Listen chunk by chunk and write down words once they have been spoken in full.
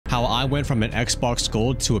how I went from an Xbox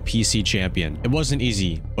Gold to a PC champion. It wasn't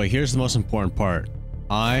easy, but here's the most important part.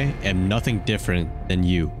 I am nothing different than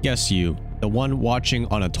you. Yes, you. The one watching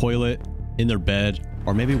on a toilet, in their bed,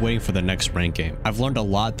 or maybe waiting for the next rank game. I've learned a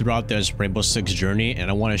lot throughout this Rainbow Six journey, and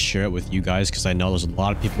I want to share it with you guys because I know there's a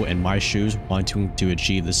lot of people in my shoes wanting to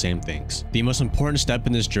achieve the same things. The most important step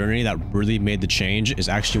in this journey that really made the change is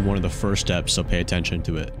actually one of the first steps, so pay attention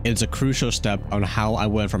to it. It's a crucial step on how I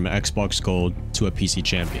went from an Xbox Gold to a PC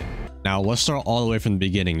champion. Now, let's start all the way from the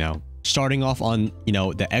beginning now. Starting off on,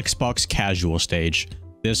 the Xbox casual stage.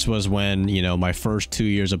 This was when, my first 2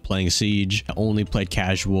 years of playing Siege. I only played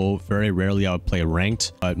casual. Very rarely I would play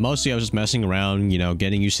ranked, but mostly I was just messing around,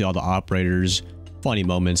 getting used to all the operators, funny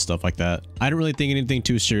moments, stuff like that. I didn't really think anything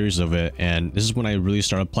too serious of it, and this is when I really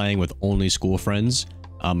started playing with only school friends.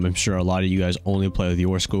 I'm sure a lot of you guys only play with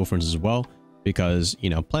your school friends as well, because,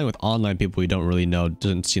 playing with online people you don't really know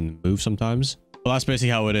doesn't seem to move sometimes. Well, that's basically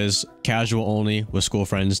how it is. Casual only with school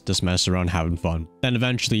friends, just mess around, having fun. Then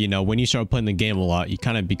eventually, when you start playing the game a lot, you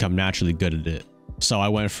kind of become naturally good at it. So I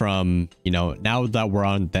went from, now that we're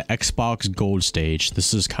on the Xbox Gold stage,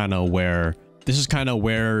 this is kind of where,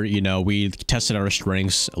 we tested our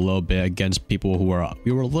strengths a little bit against people who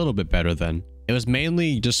we were a little bit better than. It was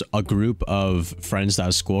mainly just a group of friends that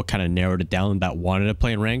at school kind of narrowed it down that wanted to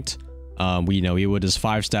play ranked. We would just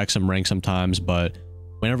 5-stack some rank sometimes, but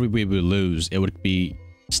whenever we would lose, it would be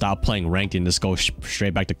stop playing ranked and just go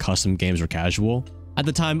straight back to custom games or casual. At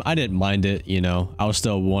the time, I didn't mind it, I was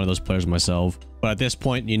still one of those players myself. But at this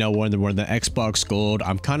point, we're in the Xbox Gold,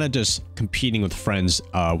 I'm kind of just competing with friends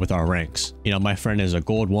with our ranks. My friend is a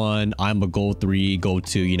Gold 1, I'm a Gold 3, Gold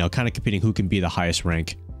 2, kind of competing who can be the highest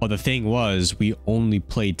rank. But the thing was, we only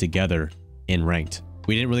played together in ranked.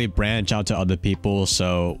 We didn't really branch out to other people,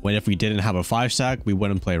 so if we didn't have a 5-stack, we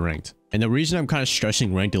wouldn't play ranked. And the reason I'm kind of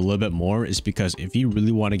stressing ranked a little bit more is because if you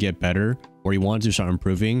really want to get better or you want to start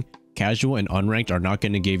improving, casual and unranked are not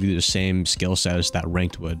going to give you the same skill set as that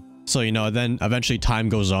ranked would. So, then eventually time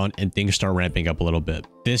goes on and things start ramping up a little bit.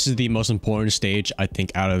 This is the most important stage, I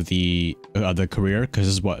think, out of the career, because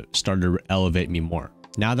this is what started to elevate me more.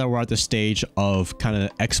 Now that we're at the stage of kind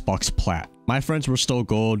of Xbox Plat, my friends were still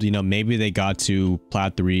Gold, maybe they got to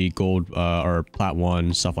Plat 3, Gold, or Plat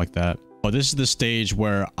 1, stuff like that. But this is the stage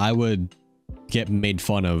where I would get made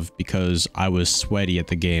fun of because I was sweaty at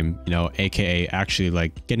the game, aka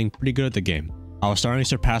actually getting pretty good at the game. I was starting to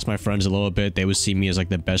surpass my friends a little bit. They would see me as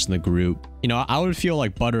the best in the group. I would feel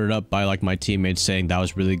buttered up by my teammates saying that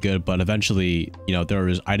was really good, but eventually,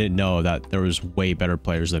 I didn't know that there was way better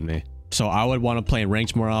players than me. So I would want to play in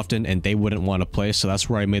ranked more often and they wouldn't want to play. So that's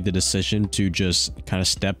where I made the decision to just kind of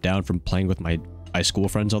step down from playing with my school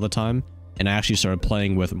friends all the time. And I actually started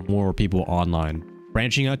playing with more people online.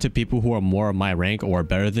 Branching out to people who are more of my rank or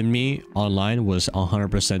better than me online was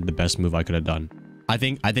 100% the best move I could have done. I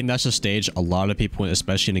think that's a stage a lot of people,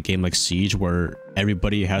 especially in a game like Siege, where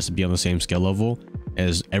everybody has to be on the same skill level,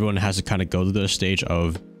 as everyone has to kind of go to the stage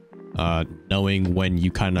of knowing when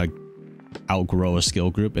you kind of outgrow a skill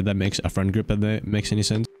group, if that makes a friend group, if that makes any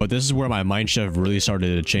sense. But this is where my mind shift really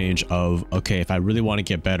started to change of, okay, if I really want to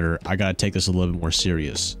get better, I gotta take this a little bit more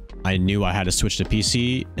serious. I knew I had to switch to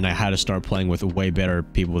PC and I had to start playing with way better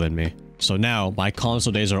people than me. So now my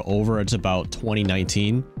console days are over. It's about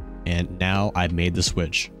 2019 and now I've made the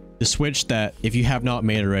switch. The switch that if you have not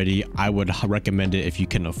made already, I would recommend it if you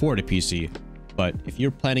can afford a PC. But if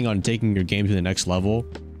you're planning on taking your game to the next level,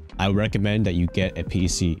 I would recommend that you get a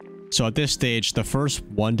PC. So at this stage, the first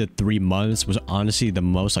 1 to 3 months was honestly the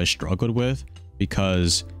most I struggled with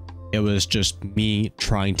because it was just me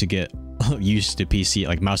trying to get used to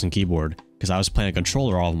PC, mouse and keyboard, because I was playing a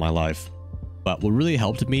controller all of my life. But what really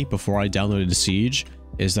helped me before I downloaded Siege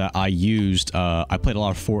is that I played a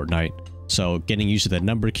lot of Fortnite. So getting used to the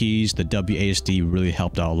number keys, the WASD really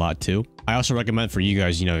helped out a lot too. I also recommend for you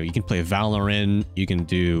guys, you can play Valorant, you can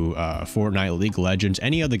do Fortnite, League of Legends,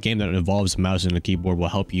 any other game that involves a mouse and a keyboard will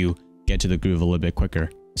help you get to the groove a little bit quicker.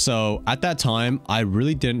 So at that time, I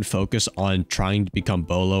really didn't focus on trying to become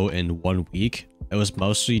Bolo in 1 week. It was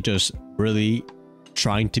mostly just really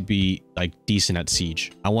trying to be decent at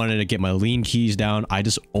Siege. I wanted to get my lean keys down. I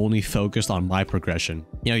just only focused on my progression.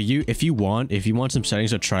 If you want some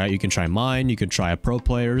settings to try out, you can try mine, you can try a pro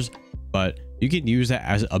players, but you can use that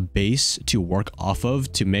as a base to work off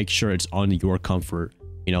of to make sure it's on your comfort.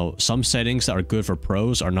 Some settings that are good for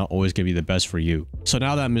pros are not always going to be the best for you. So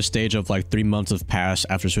now that I'm in a stage of 3 months have passed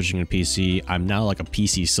after switching to PC, I'm now a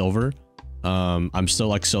PC silver. I'm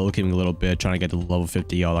still solo queuing a little bit, trying to get to level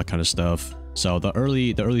 50, all that kind of stuff. So the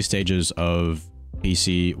early stages of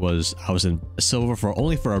PC I was in silver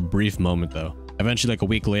only for a brief moment though. Eventually, like a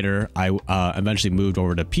week later, I eventually moved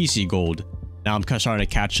over to PC Gold. Now I'm kind of starting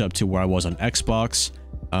to catch up to where I was on Xbox.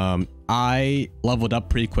 I leveled up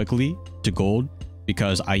pretty quickly to Gold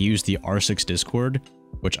because I used the R6 Discord,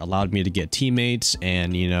 which allowed me to get teammates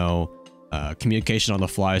and, you know, communication on the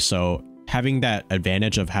fly. So having that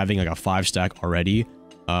advantage of having like a 5-stack already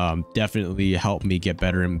definitely helped me get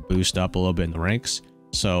better and boost up a little bit in the ranks.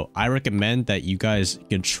 So I recommend that you guys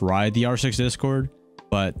can try the R6 Discord,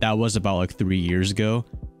 but that was about like 3 years ago.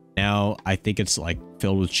 Now I think it's like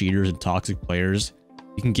filled with cheaters and toxic players.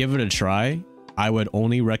 You can give it a try. I would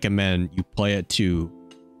only recommend you play it to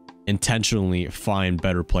intentionally find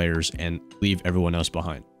better players and leave everyone else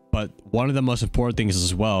behind. But one of the most important things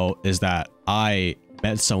as well is that I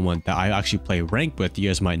met someone that I actually play rank with. You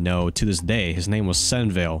guys might know to this day. His name was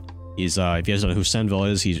Senvale. He's if you guys don't know who Senvale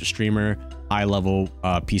is, he's a streamer, high level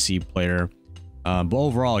PC player. But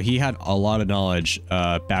overall, he had a lot of knowledge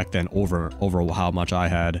back then over how much I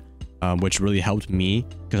had, which really helped me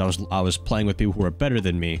because I was playing with people who were better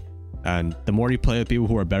than me. And the more you play with people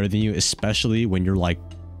who are better than you, especially when you're like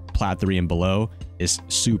Plat 3 and below, is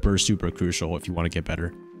super crucial if you want to get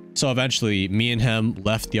better. So eventually, me and him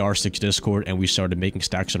left the R6 Discord and we started making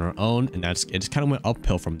stacks on our own, and it just kind of went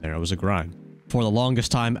uphill from there. It was a grind. For the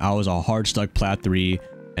longest time, I was a hard stuck Plat 3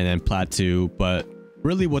 and then Plat 2, but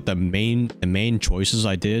really what the main choices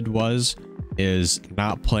I did is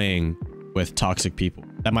not playing with toxic people.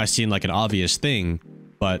 That might seem like an obvious thing,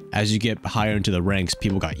 but as you get higher into the ranks,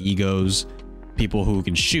 people got egos, people who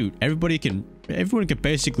can shoot. Everyone can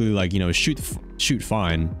basically, like, you know, shoot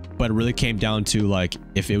fine, but it really came down to like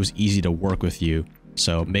if it was easy to work with you.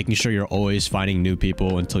 So making sure you're always finding new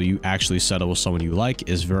people until you actually settle with someone you like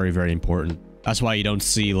is very important. That's why you don't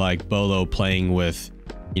see like Bolo playing with,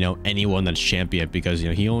 you know, anyone that's champion, because, you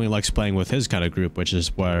know, he only likes playing with his kind of group, which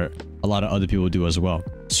is where a lot of other people do as well.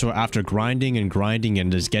 So after grinding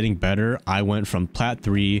and just getting better, I went from Plat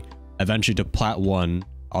 3 eventually to Plat 1.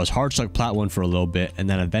 I was hard stuck Plat 1 for a little bit and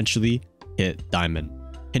then eventually hit Diamond.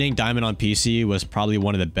 Hitting Diamond on PC was probably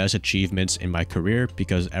one of the best achievements in my career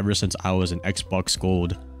because ever since I was in Xbox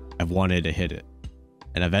Gold, I've wanted to hit it.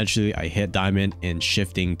 And eventually I hit Diamond in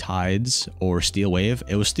Shifting Tides or Steel Wave.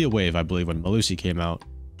 It was Steel Wave, I believe, when Malusi came out.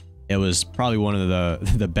 It was probably one of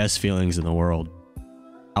the best feelings in the world.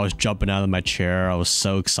 I was jumping out of my chair. I was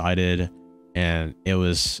so excited, and it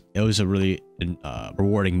was a really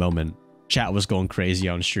rewarding moment. Chat was going crazy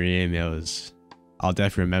on stream. I'll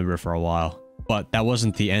definitely remember it for a while. But that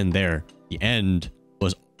wasn't the end there. The end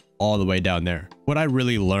was all the way down there. What I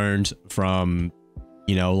really learned from,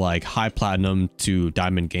 you know, like high platinum to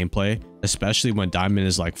diamond gameplay, especially when diamond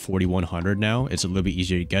is like 4100 now, it's a little bit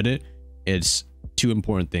easier to get it. It's two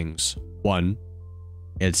important things. One,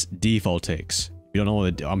 it's default takes. If you don't know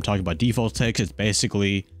what I'm talking about, default takes, it's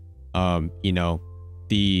basically you know,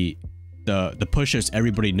 the pushes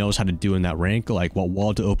everybody knows how to do in that rank, like what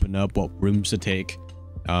wall to open up, what rooms to take.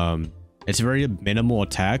 It's very minimal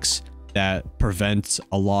attacks that prevents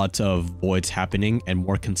a lot of voids happening and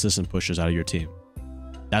more consistent pushes out of your team.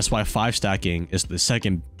 That's why 5-stacking is the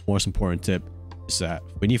second most important tip, is that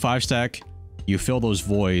when you 5-stack, you fill those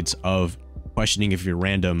voids of questioning if your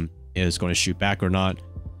random is going to shoot back or not.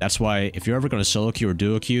 That's why if you're ever going to solo queue or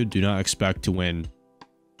duo queue, do not expect to win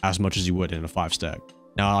as much as you would in a 5-stack.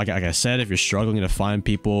 Now, like I said, if you're struggling to find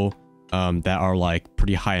people that are like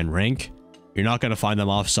pretty high in rank, you're not going to find them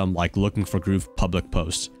off some like looking for groove public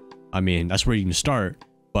posts. I mean, that's where you can start,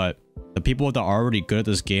 but the people that are already good at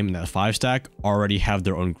this game in that 5-stack already have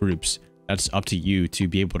their own groups. That's up to you to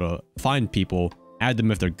be able to find people, add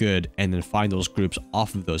them if they're good, and then find those groups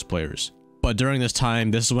off of those players. But during this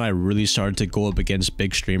time, this is when I really started to go up against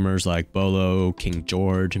big streamers like Bolo, King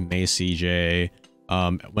George, May CJ.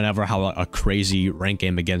 Whenever I had a crazy rank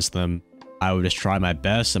game against them, I would just try my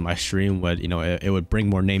best, and my stream would, you know, it would bring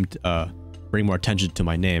more attention to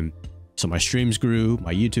my name. So my streams grew,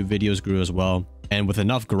 my YouTube videos grew as well, and with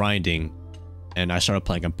enough grinding, and I started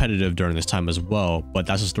playing competitive during this time as well. But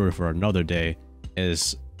that's a story for another day.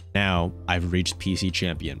 Is now I've reached PC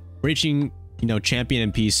champion. Reaching, you know, champion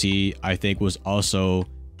in PC, I think was also,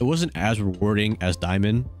 it wasn't as rewarding as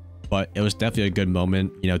diamond, but it was definitely a good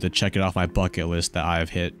moment, you know, to check it off my bucket list that I have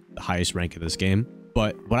hit the highest rank in this game.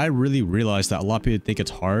 But what I really realized that a lot of people think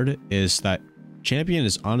it's hard is that champion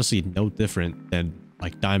is honestly no different than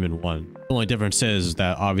like diamond 1. The only difference is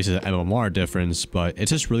that obviously the MMR difference, but it's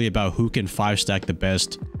just really about who can 5-stack the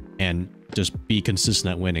best and just be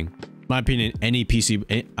consistent at winning. In my opinion, any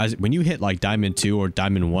PC, when you hit like diamond 2 or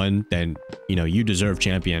diamond 1, then, you know, you deserve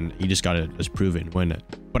champion. You just gotta just prove it and win it.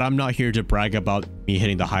 But I'm not here to brag about me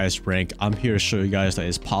hitting the highest rank. I'm here to show you guys that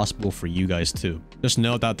it's possible for you guys too. Just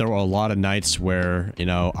know that there were a lot of nights where, you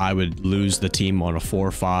know, I would lose the team on a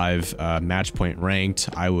 4-5 match point ranked.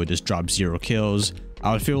 I would just drop 0 kills.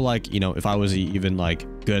 I would feel like, you know, if I was even like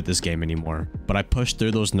good at this game anymore. But I pushed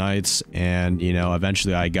through those nights and, you know,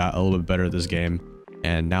 eventually I got a little bit better at this game.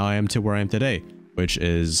 And now I am to where I am today, which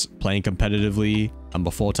is playing competitively. I'm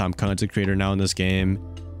a full-time content creator now in this game.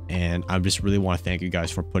 And I just really want to thank you guys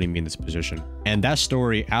for putting me in this position. And that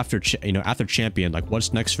story after, after champion, like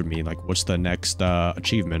what's next for me? Like what's the next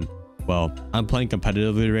achievement? Well, I'm playing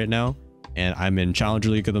competitively right now and I'm in Challenger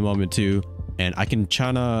League at the moment too. And I can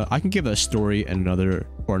give a story another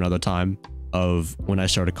time of when I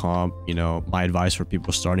started comp, you know, my advice for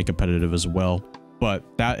people starting competitive as well. But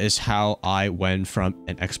that is how I went from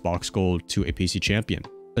an Xbox Gold to a PC champion.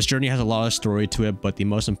 This journey has a lot of story to it, but the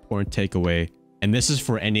most important takeaway, and this is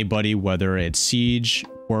for anybody, whether it's Siege,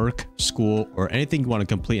 work, school, or anything you want to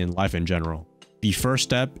complete in life in general. The first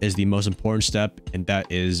step is the most important step, and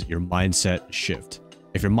that is your mindset shift.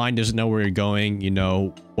 If your mind doesn't know where you're going, you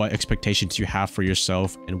know, what expectations you have for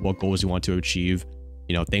yourself and what goals you want to achieve,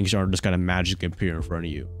 you know, things aren't just going to magically appear in front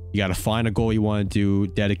of you. You got to find a goal you want to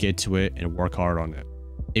do, dedicate to it, and work hard on it.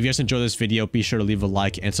 If you guys enjoyed this video, be sure to leave a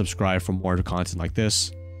like and subscribe for more content like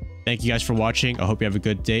this. Thank you guys for watching. I hope you have a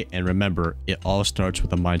good day. And remember, it all starts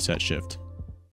with a mindset shift.